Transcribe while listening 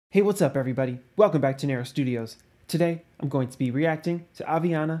Hey, what's up everybody? Welcome back to Naro Studios. Today, I'm going to be reacting to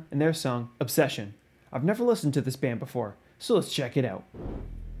Aviana and their song, Obsession. I've never listened to this band before, so let's check it out.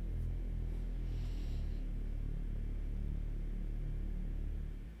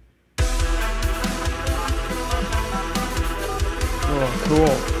 Oh,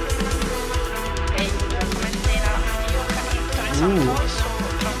 cool. Ooh.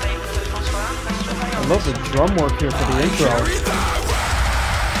 I love the drum work here for the intro.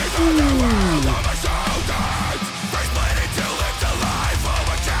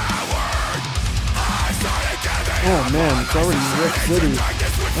 Oh man, it's already Rick City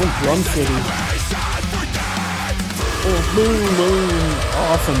and Drum City. Oh, boom,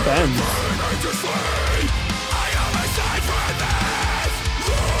 awesome bends.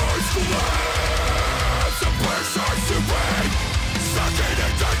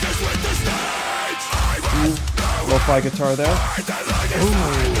 Lo-fi guitar there. Ooh.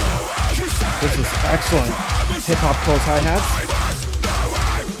 This is excellent. Hip-hop close hi-hats.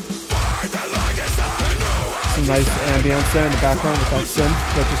 Some nice ambience there in the background with that synth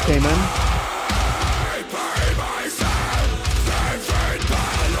that just came in.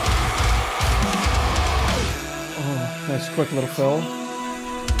 Oh, nice quick little fill.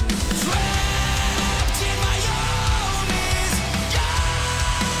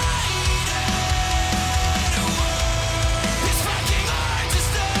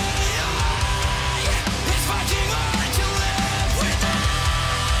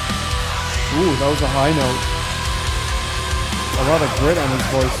 Ooh, that was a high note. A lot of grit on his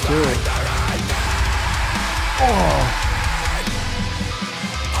voice too. Oh!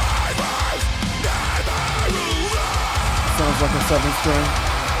 Sounds like a 7-string.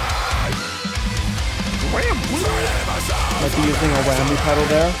 Might be using a whammy pedal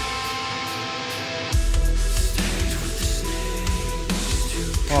there.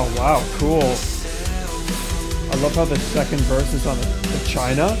 Oh wow, cool. I love how the second verse is on the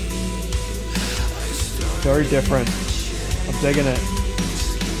China. Very different. I'm digging it.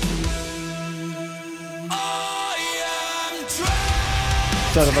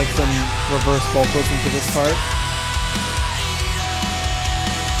 Sounded like some reverse vocals into this part.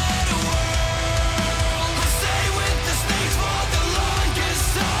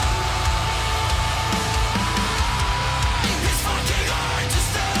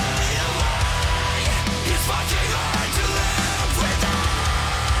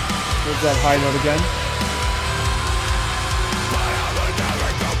 There's that high note again.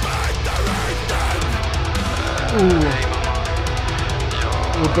 Ooh.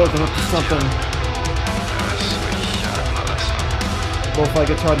 We're building up to something. Lo-fi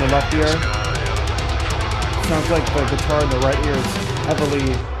guitar in the left ear. Sounds like the guitar in the right ear is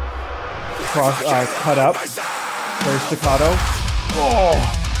heavily cut up. Very staccato. Oh!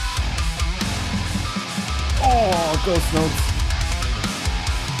 Oh, ghost notes.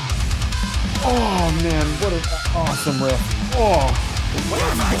 Oh man, what an awesome riff. Oh!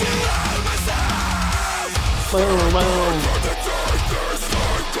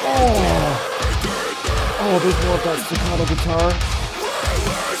 Oh, there's more of that staccato guitar.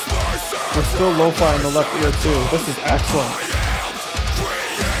 There's still lo-fi in the left ear too. This is excellent.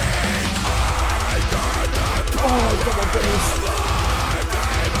 Oh, double bass.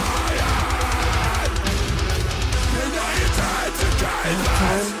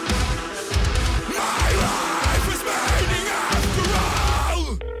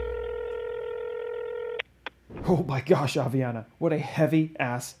 Oh my gosh, Aviana, what a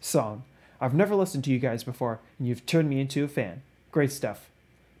heavy-ass song. I've never listened to you guys before, and you've turned me into a fan. Great stuff.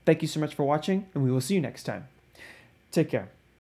 Thank you so much for watching, and we will see you next time. Take care.